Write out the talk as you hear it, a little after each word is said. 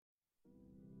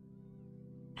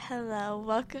Hello,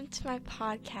 welcome to my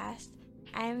podcast.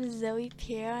 I'm Zoe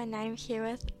Piro and I'm here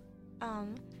with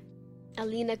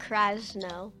Alena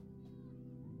Krasno.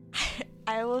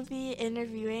 I will be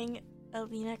interviewing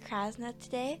Alena Krasno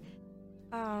today.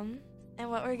 And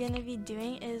what we're going to be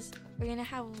doing is we're going to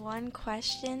have one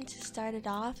question to start it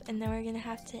off, and then we're going to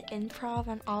have to improv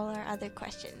on all our other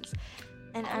questions.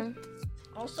 And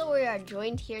Also, we are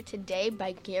joined here today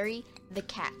by Gary the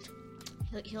cat.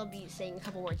 He'll be saying a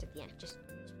couple words at the end. Just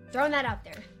throwing that out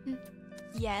there.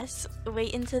 Yes,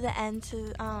 wait until the end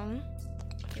to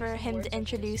for him to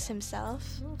introduce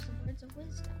himself. Oh, some words of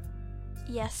wisdom.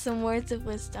 Yes, some words of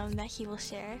wisdom that he will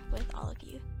share with all of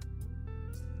you.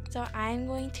 So I'm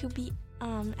going to be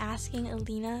asking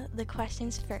Alena the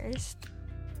questions first.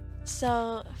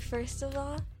 So first of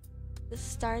all, the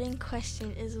starting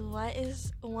question is, what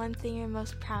is one thing you're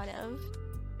most proud of?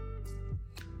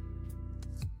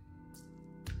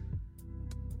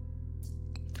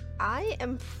 I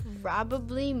am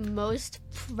probably most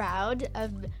proud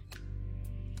of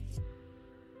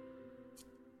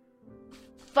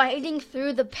fighting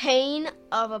through the pain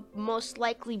of a most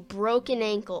likely broken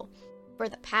ankle for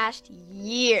the past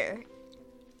year.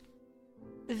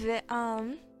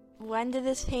 When did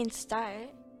this pain start?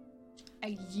 A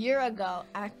year ago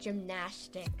at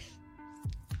gymnastics.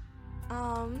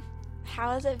 How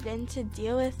has it been to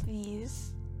deal with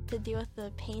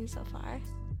the pain so far?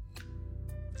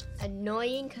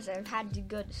 Annoying because I've had to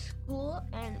go to school,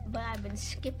 but I've been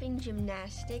skipping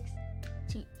gymnastics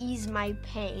to ease my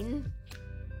pain.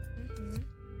 Mm-hmm.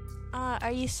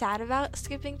 Are you sad about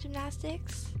skipping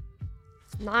gymnastics?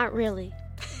 Not really.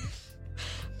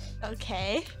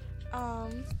 Okay.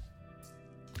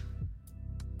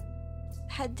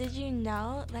 Did you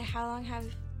know,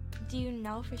 do you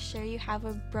know for sure you have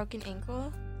a broken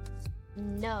ankle?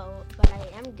 No, but I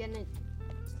am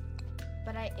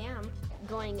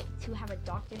going to have a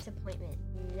doctor's appointment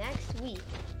next week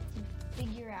to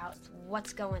figure out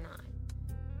what's going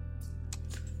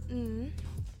on.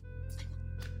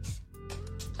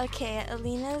 Okay,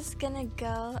 Alena's gonna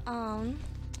go,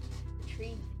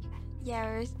 retrieve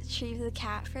the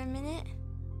cat for a minute.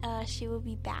 She will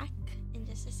be back in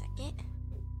just a second.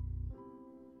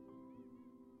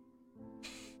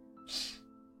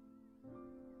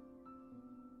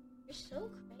 You're so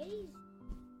crazy.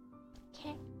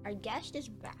 Okay, our guest is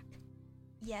back.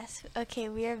 Yes, okay,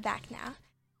 we are back now.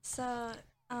 So,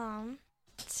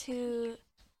 to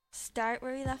start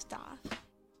where we left off,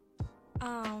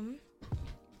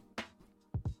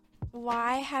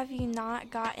 why have you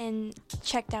not gotten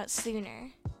checked out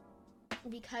sooner?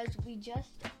 Because we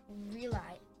just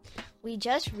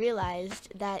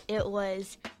realized that there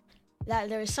was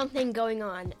something going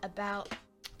on about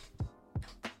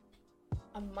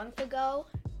a month ago.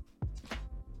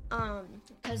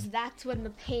 Because that's when the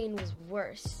pain was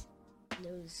worse. And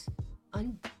it was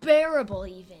unbearable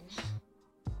even.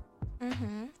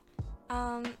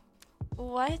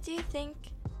 What do you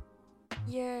think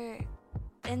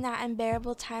in that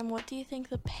unbearable time, what do you think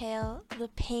the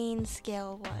pain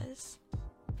scale was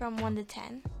from 1 to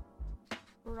 10?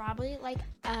 Probably like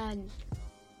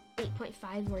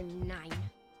 8.5 or 9.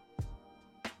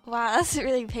 Wow, that's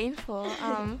really painful.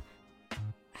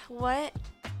 What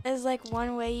is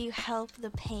one way you help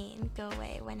the pain go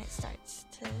away when it starts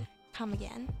to come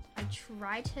again? I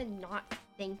try to not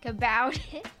think about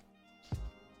it.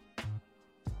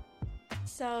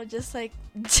 So just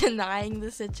denying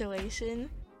the situation?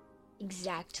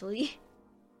 Exactly.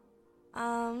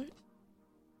 Are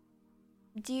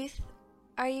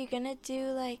you gonna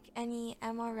do any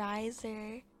MRIs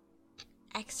or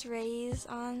X-rays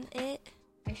on it?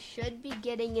 I should be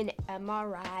getting an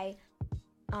MRI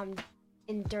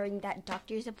during that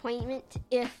doctor's appointment.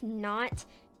 If not,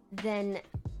 then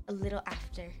a little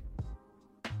after.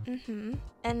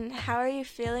 And how are you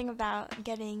feeling about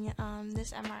getting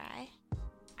this MRI?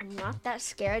 I'm not that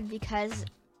scared because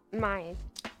my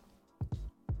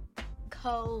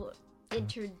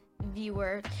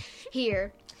co-interviewer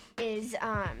here has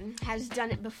done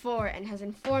it before and has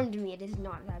informed me it is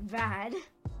not that bad.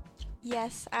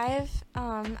 Yes, I've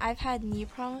had knee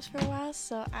problems for a while,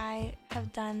 so I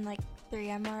have done 3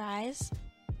 MRIs,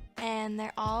 and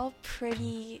they're all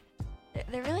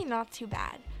they're really not too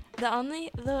bad.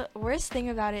 The worst thing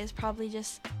about it is probably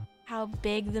just how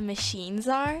big the machines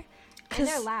are. And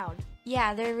they're loud.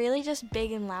 Yeah, they're really just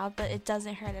big and loud, but it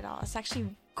doesn't hurt at all. It's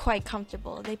actually quite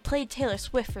comfortable. They played Taylor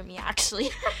Swift for me,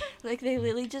 actually. They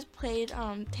literally just played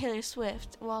Taylor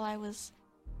Swift while I was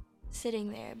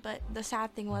sitting there. But the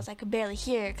sad thing was I could barely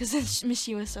hear it because the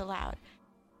machine was so loud.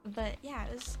 But yeah,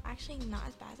 it was actually not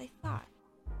as bad as I thought.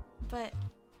 But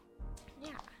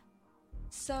yeah.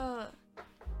 So,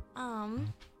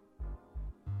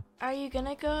 are you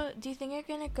gonna go, do you think you're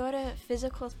gonna go to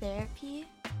physical therapy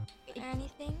or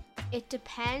anything? It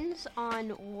depends on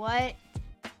what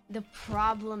the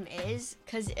problem is,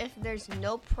 because if there's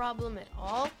no problem at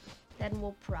all, then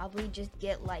we'll probably just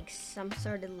get like some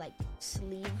sort of like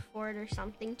sleeve for it or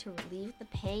something to relieve the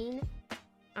pain.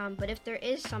 But if there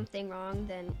is something wrong,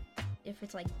 then if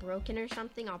it's like broken or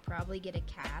something, I'll probably get a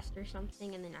cast or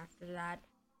something, and then after that,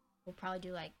 we'll probably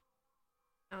do like,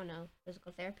 I don't know,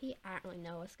 physical therapy. I don't really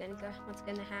know what's gonna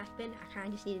happen. I kind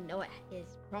of just need to know what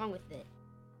is wrong with it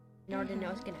in order to know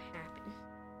what's gonna happen.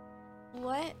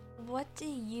 What do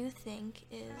you think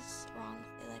is wrong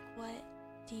with it? Like, what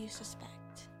do you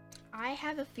suspect? I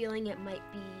have a feeling it might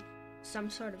be some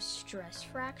sort of stress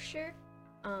fracture.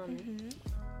 I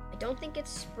don't think it's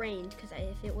sprained, because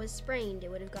if it was sprained, it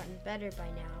would have gotten better by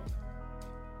now.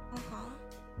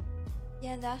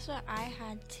 Yeah, that's what I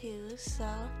had too. So,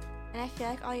 and I feel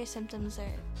like all your symptoms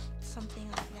are something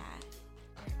like that.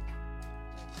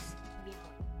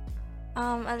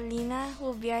 Alena,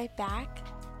 we'll be right back.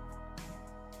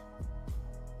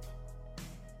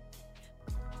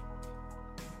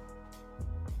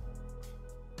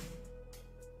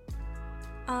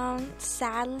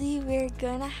 Sadly, we're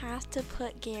gonna have to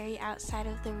put Gary outside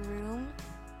of the room.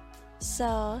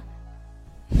 So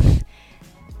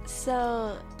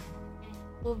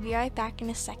we'll be right back in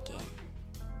a second.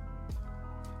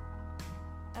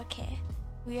 Okay,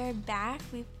 we are back.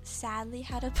 We sadly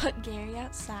had to put Gary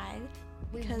outside.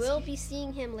 We will be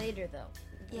seeing him later, though.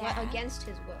 Yeah. Against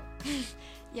his will.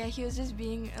 Yeah, he was just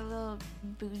being a little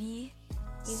booty.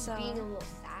 He's being a little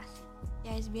sassy.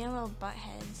 Yeah, he's being a little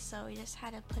butthead, so we just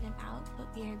had to put him out, but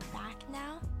we are back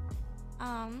now.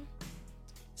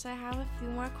 So I have a few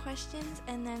more questions,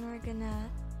 and then we're gonna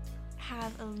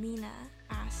have Alena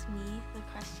ask me the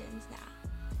questions now.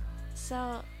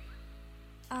 So,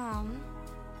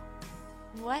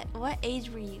 what age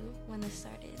were you when this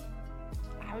started?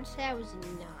 I would say I was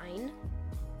 9.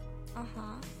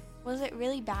 Was it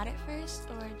really bad at first,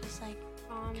 or just like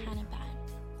kind of bad?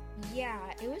 Yeah,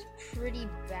 it was pretty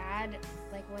bad,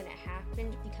 like when it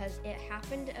happened, because it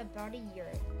happened about a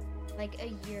year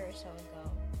or so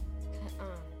ago.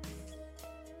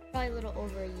 Probably a little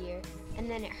over a year, and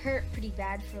then it hurt pretty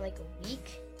bad for like a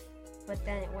week, but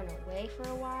then it went away for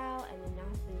a while, and then now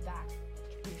it's been back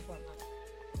 3-4 months.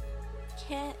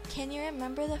 Can you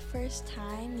remember the first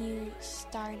time you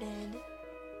started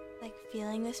like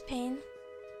feeling this pain?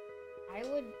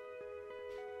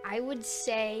 I would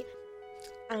say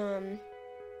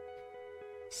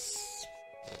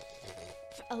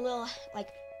a little like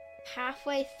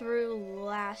halfway through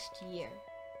last year.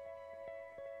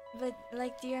 But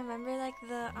like, do you remember like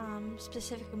the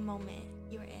specific moment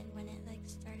you were in when it like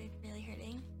started really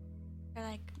hurting, or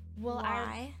like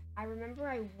why? I remember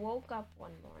I woke up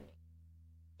one morning,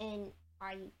 and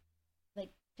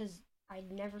because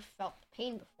I'd never felt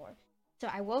pain before, so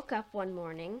I woke up one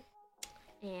morning,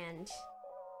 and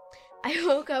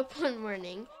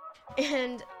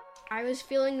I was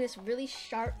feeling this really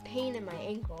sharp pain in my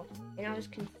ankle, and I was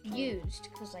confused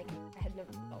because like I had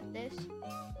never felt this.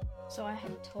 So I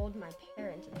had told my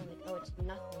parents, and they're like, "Oh, it's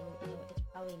nothing. It's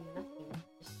probably nothing.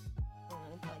 Just,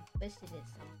 probably twisted it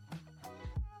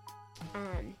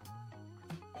something."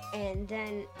 And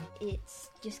then it's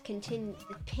just continued.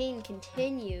 The pain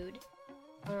continued.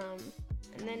 And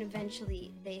then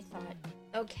eventually they thought,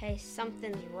 "Okay,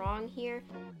 something's wrong here.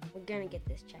 We're gonna get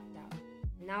this checked out."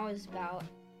 And that was about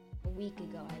a week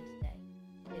ago, I'd say,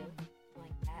 too,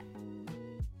 like that.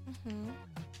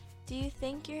 Do you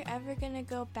think you're ever gonna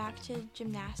go back to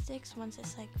gymnastics once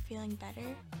it's like feeling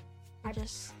better? Or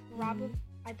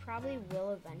I probably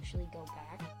will eventually go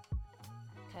back,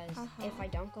 because if I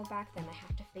don't go back, then I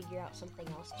have to figure out something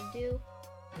else to do.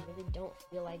 I really don't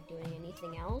feel like doing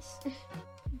anything else.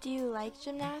 Do you like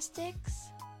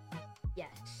gymnastics?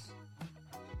 Yes.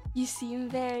 You seem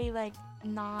very like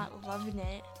not loving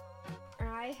it.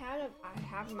 I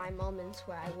have my moments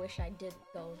where I wish I did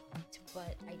go,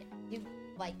 but I do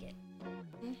like it.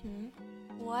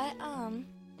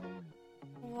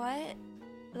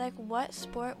 What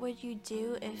sport would you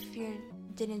do if you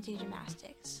didn't do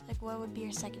gymnastics? Like, what would be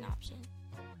your second option?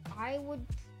 I would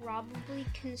probably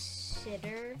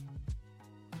consider,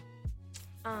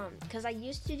 because I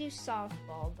used to do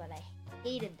softball, but I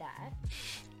hated that.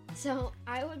 So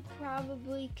I would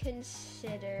probably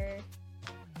consider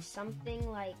something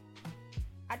like,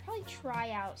 I'd probably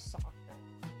try out soccer,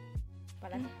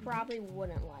 but I probably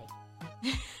wouldn't like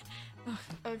it.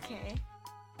 Okay.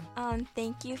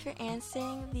 Thank you for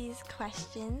answering these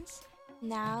questions.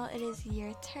 Now it is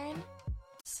your turn.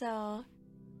 So,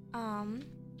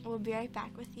 we'll be right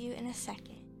back with you in a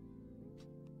second.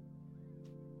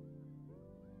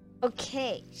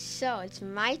 Okay, so it's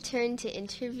my turn to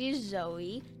interview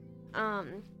Zoe,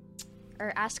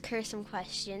 or ask her some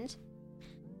questions.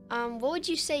 What would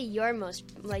you say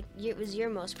was your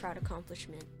most proud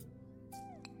accomplishment?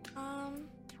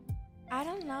 I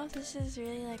don't know if this is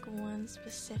really like one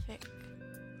specific,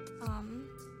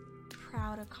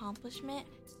 proud accomplishment,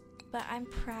 but I'm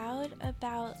proud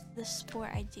about the sport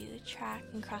I do, track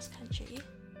and cross country.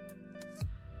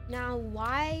 Now,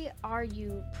 why are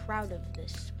you proud of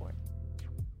this sport?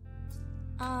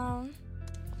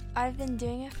 I've been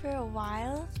doing it for a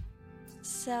while,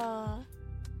 so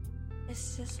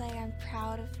it's just like I'm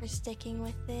proud for sticking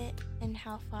with it and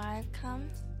how far I've come.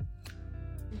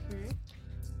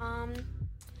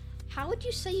 How would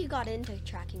you say you got into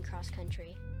track and cross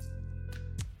country?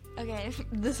 Okay,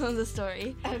 this one's a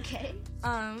story. Okay.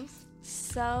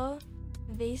 So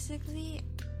basically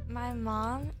my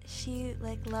mom, she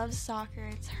like loves soccer.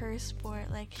 It's her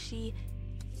sport. Like she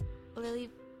literally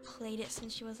played it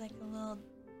since she was like a little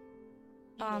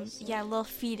little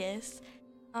fetus.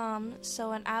 So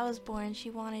when I was born, she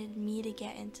wanted me to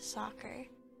get into soccer.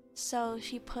 So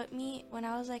she put me, when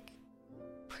I was like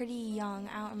pretty young,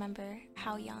 I don't remember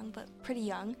how young, but pretty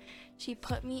young, she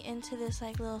put me into this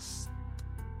like little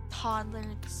toddler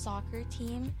soccer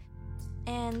team,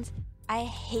 and I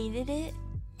hated it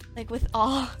like with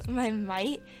all my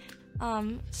might.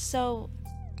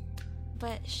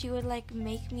 But she would like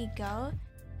make me go,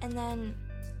 and then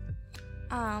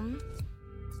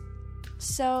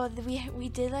we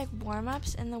did like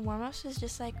warm-ups, and the warm-ups was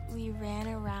just like we ran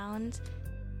around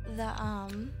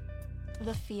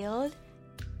the field.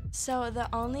 So the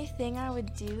only thing I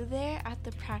would do there at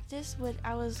the practice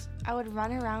I would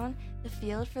run around the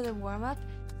field for the warm-up,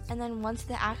 and then once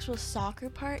the actual soccer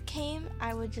part came,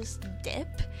 I would just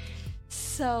dip.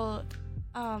 So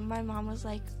my mom was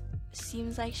like,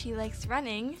 seems like she likes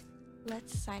running,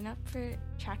 let's sign up for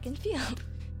track and field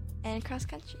and cross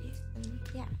country. And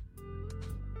yeah.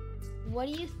 What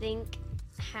do you think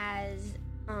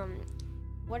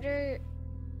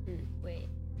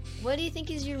what do you think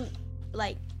is your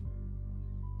like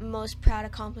most proud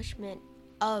accomplishment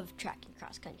of track and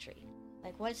cross country?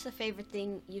 Like, what's the favorite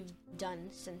thing you've done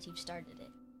since you've started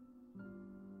it?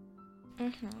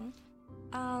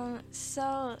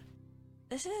 So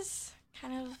this is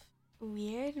kind of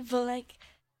weird, but like,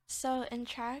 so in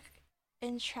track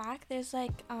there's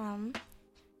like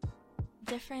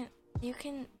different, you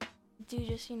can do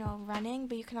just, running,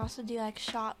 but you can also do like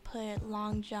shot put,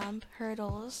 long jump,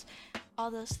 hurdles,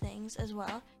 all those things as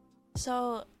well.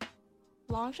 So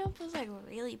long jump was like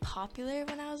really popular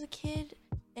when I was a kid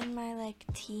in my like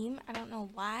team. I don't know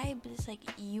why, but it's like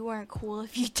you weren't cool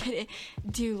if you didn't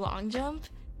do long jump.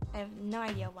 I have no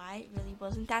idea why. It really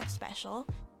wasn't that special.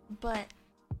 But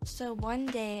so one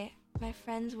day my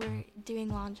friends were doing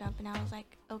long jump, and I was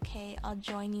like, okay, I'll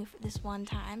join you for this one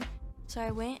time. So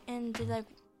I went and did like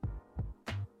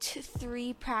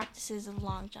 3 practices of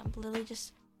long jump. Literally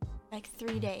just like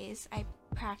 3 days I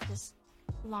practiced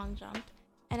long jump,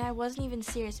 and I wasn't even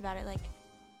serious about it. Like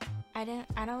I don't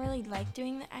really like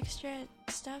doing the extra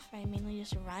stuff. I mainly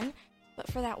just run.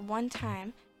 But for that one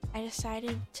time, I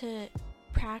decided to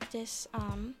practice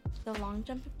the long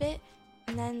jump a bit,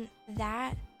 and then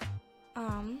that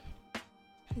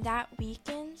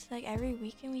weekend, like every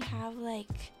weekend, we have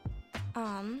like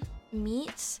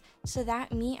meets. So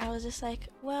that meet, I was just like,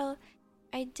 well,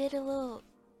 I did a little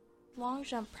long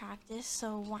jump practice,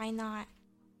 so why not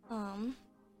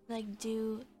like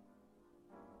do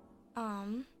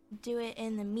it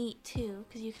in the meet too,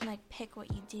 because you can like pick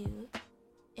what you do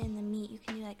in the meet. You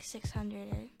can do like 600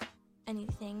 or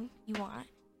anything you want.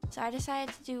 So I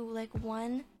decided to do like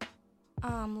one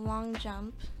long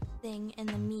jump thing in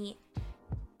the meet.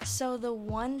 So the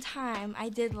one time I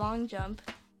did long jump,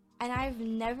 and I've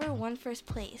never won first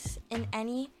place in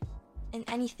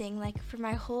anything, like for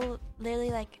my whole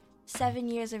literally like 7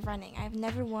 years of running, I've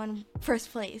never won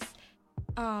first place.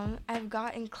 I've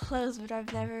gotten close, but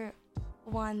I've never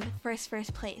won the first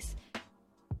place.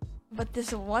 But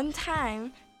this one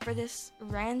time, for this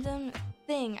random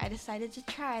thing I decided to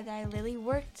try that I literally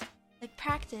worked, like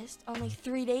practiced only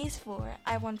 3 days for,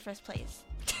 I won first place.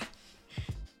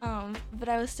 But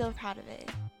I was still proud of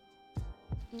it.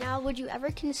 Now, would you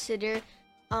ever consider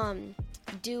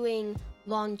doing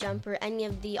long jump or any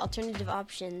of the alternative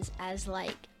options as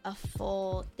like a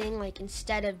full thing? Like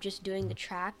instead of just doing the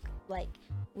track, like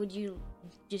would you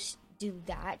just do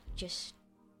that just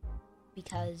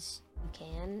because you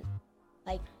can?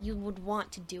 Like you would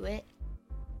want to do it?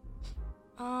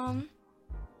 I'm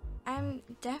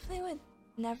definitely would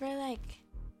never like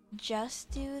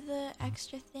just do the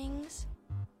extra things.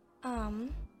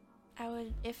 I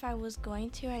would, if I was going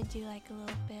to, I'd do like a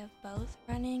little bit of both,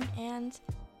 running and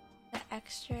the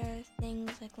extra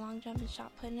things like long jump and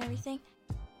shot put and everything.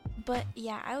 But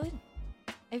yeah,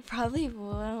 I probably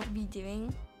won't be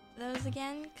doing those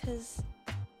again, because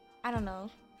I don't know,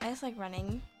 I just like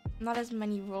running, not as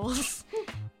many rules,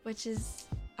 which is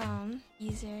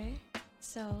easier.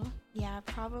 So yeah,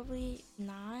 probably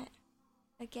not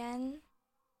again,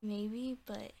 maybe,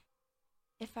 but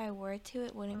if I were to,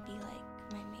 it wouldn't be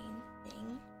like my main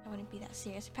thing. I wouldn't be that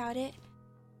serious about it.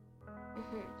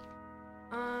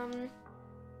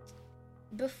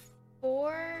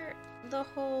 Before the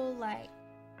whole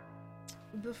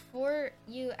before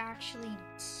you actually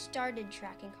started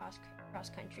track and cross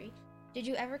country, did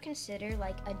you ever consider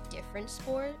like a different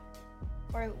sport,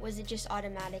 or was it just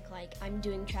automatic like I'm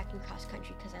doing track and cross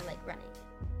country because I like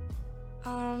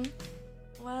running?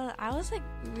 Well, I was like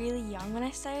really young when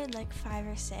I started, like 5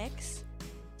 or 6.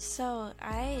 So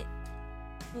I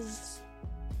was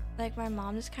like, my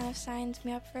mom just kind of signed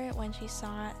me up for it when she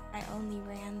saw I only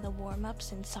ran the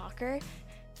warm-ups in soccer.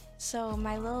 So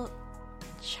my little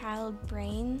child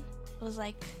brain was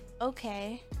like,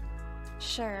 okay,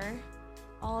 sure,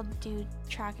 I'll do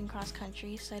track and cross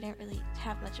country. So I didn't really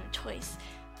have much of a choice.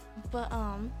 But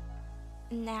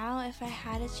now if I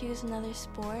had to choose another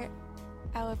sport,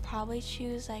 I would probably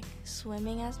choose like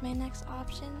swimming as my next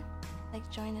option,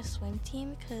 like join a swim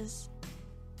team, because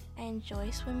I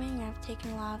enjoy swimming. I've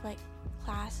taken a lot of like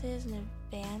classes and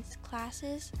advanced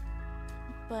classes,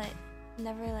 but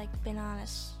never like been on a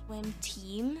swim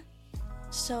team.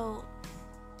 So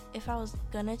if I was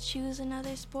gonna choose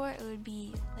another sport, it would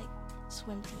be like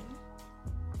swim team.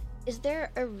 Is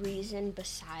there a reason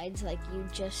besides like you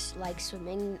just like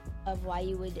swimming of why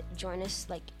you would join us,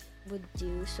 like would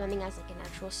do swimming as like an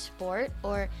actual sport,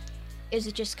 or is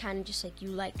it just kind of just like you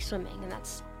like swimming and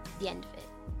that's the end of it?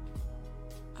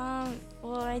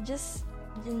 Well, I just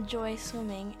enjoy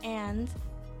swimming, and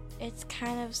it's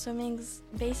kind of, swimming's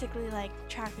basically like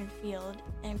track and field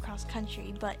and cross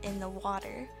country, but in the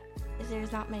water.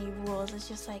 There's not many rules. It's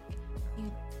just like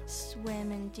you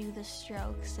swim and do the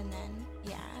strokes, and then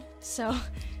so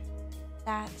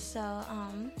that's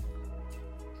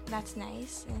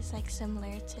nice, and it's like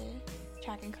similar to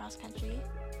track and cross country.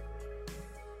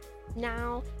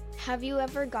 Now, have you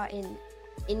ever gotten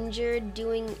injured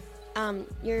doing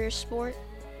your sport?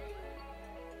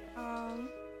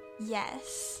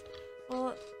 Yes.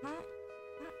 Well,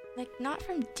 not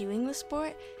from doing the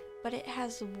sport, but it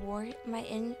has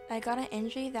I got an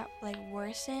injury that like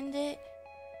worsened it.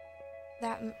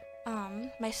 That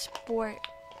my sport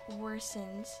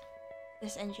worsened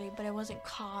this injury, but it wasn't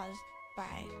caused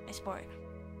by my sport.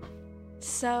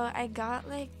 So I got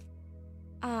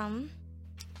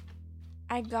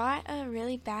a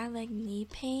really bad like knee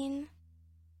pain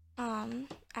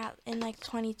in like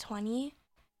 2020,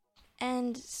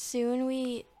 and soon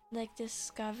we like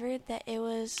discovered that it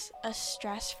was a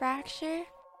stress fracture.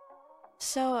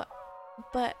 So,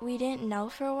 but we didn't know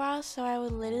for a while, so I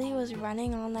literally was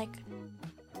running on like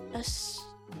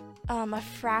a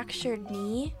fractured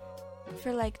knee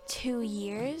for like 2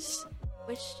 years,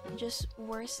 which just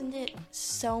worsened it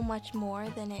so much more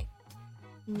than it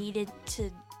needed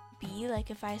to be. Like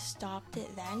if I stopped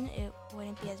it then, it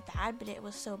wouldn't be as bad, but it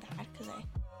was so bad because it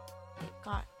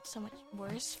got so much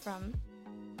worse from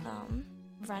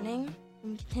running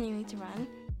and continuing to run.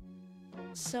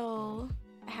 So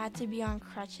I had to be on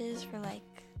crutches for like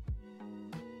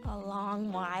a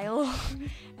long while,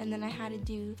 and then I had to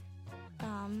do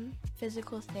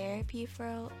physical therapy for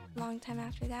a long time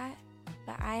after that,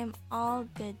 but I am all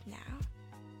good now.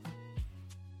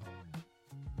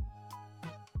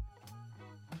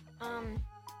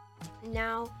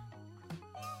 Now,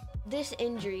 this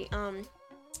injury,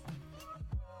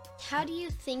 how do you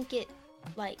think it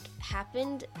like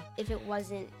happened if it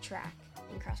wasn't track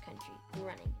and cross country and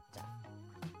running and stuff?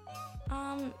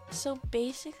 So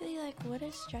basically, like, what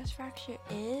a stress fracture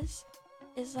is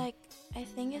like, I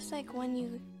think it's like when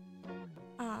you,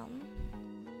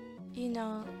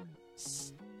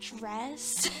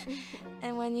 stress,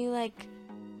 and when you like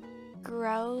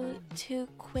grow too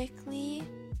quickly,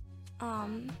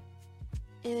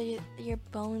 either your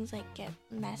bones like get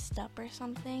messed up or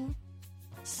something.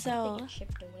 So They get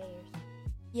chipped away or something.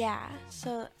 yeah,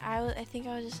 so I think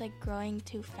I was just like growing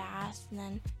too fast, and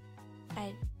then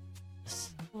I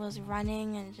was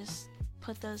running and just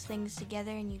put those things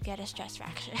together and you get a stress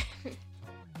fracture.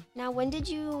 Now, when did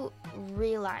you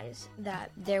realize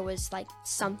that there was like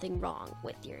something wrong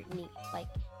with your knee? Like,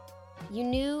 if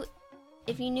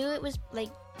you knew it was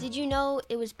like Did you know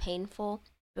it was painful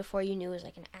before you knew it was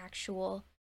like an actual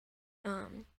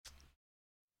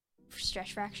stress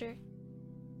fracture?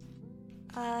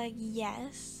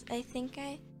 Yes. I think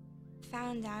I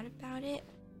found out about it,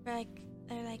 I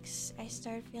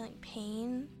started feeling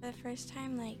pain for the first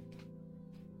time, like,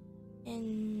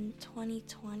 in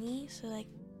 2020, so, like,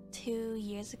 2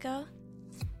 years ago.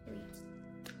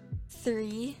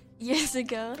 3 years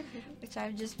ago, which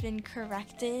I've just been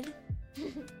corrected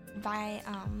by,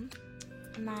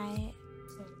 my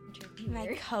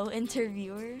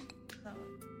co-interviewer. So,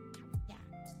 yeah,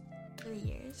 3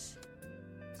 years.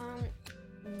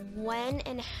 When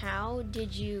and how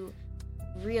did you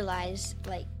realize,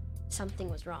 like, something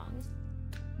was wrong?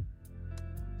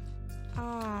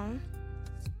 I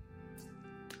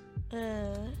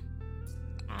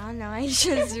don't know, I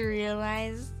just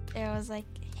realized it was like,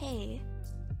 hey,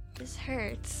 this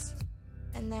hurts.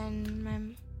 And then my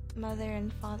mother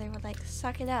and father were like,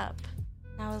 suck it up.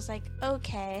 And I was like,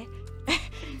 okay.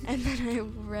 And then I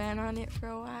ran on it for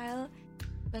a while,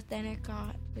 but then it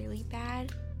got really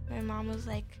bad. My mom was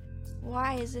like,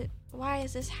 why is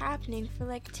this happening for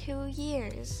like 2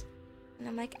 years? And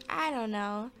I'm like, I don't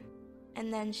know.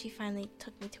 And then she finally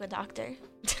took me to a doctor.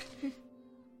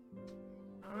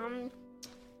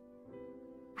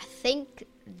 I think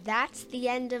that's the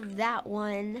end of that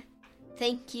one.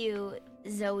 Thank you,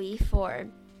 Zoe, for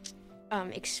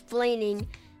explaining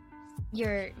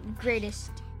your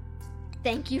greatest.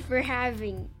 Thank you for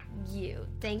having you.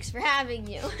 Thanks for having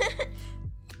you.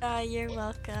 You're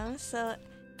welcome. So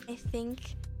I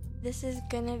think this is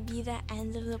gonna be the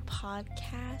end of the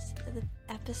podcast, the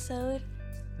episode.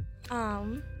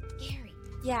 Gary.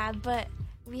 Yeah, but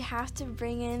we have to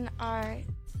bring in our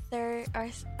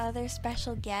other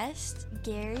special guest,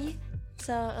 Gary.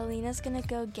 So Alena's gonna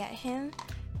go get him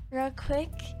real quick.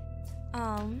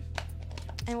 And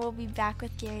we'll be back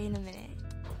with Gary in a minute.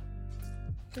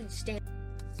 Please stand.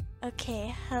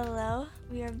 Okay, hello.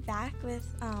 We are back with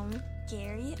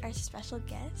Gary, our special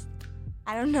guest.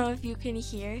 I don't know if you can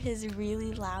hear his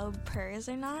really loud purrs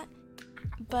or not,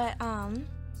 but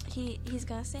he's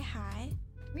gonna say hi.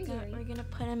 We're gonna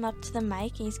put him up to the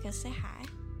mic and he's gonna say hi.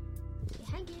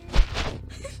 Hi,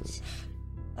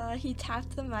 Gary. He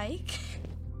tapped the mic.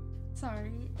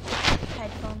 Sorry,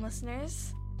 headphone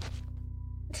listeners.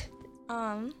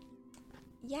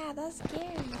 Yeah, that's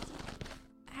Gary.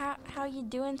 How you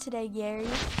doing today, Gary?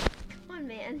 Come on,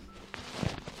 man.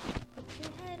 Put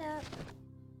your head up.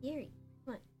 Gary,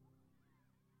 come on.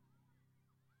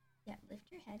 Yeah,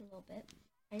 lift your head a little bit.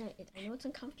 I know it's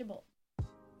uncomfortable.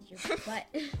 Your butt.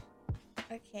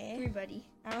 Okay. Everybody.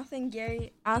 I don't think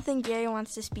Gary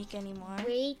wants to speak anymore.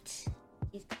 Wait.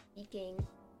 He's speaking.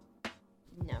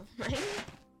 No.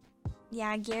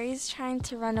 Yeah, Gary's trying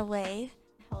to run away.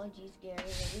 Apologies, Gary.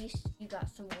 At least you got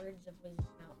some words of wisdom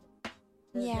out.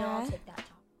 Yeah. I'll take that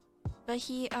top. But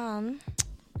he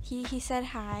said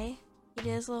hi. He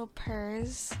did his little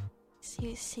purrs.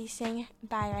 He's saying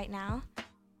bye right now.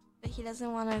 But he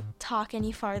doesn't want to talk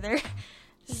any farther.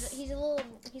 He's a little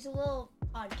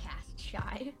podcast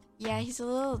shy. Yeah, he's a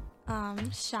little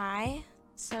shy,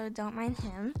 so don't mind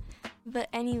him. But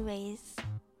anyways,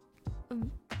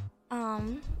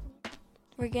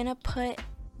 we're gonna put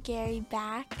Gary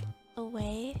back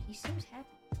away. He seems happy.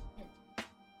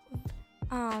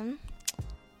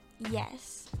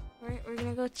 Yes. We're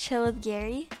gonna go chill with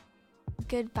Gary.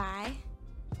 Goodbye.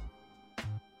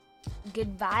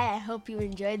 Goodbye. I hope you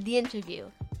enjoyed the interview.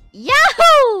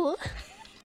 Yahoo!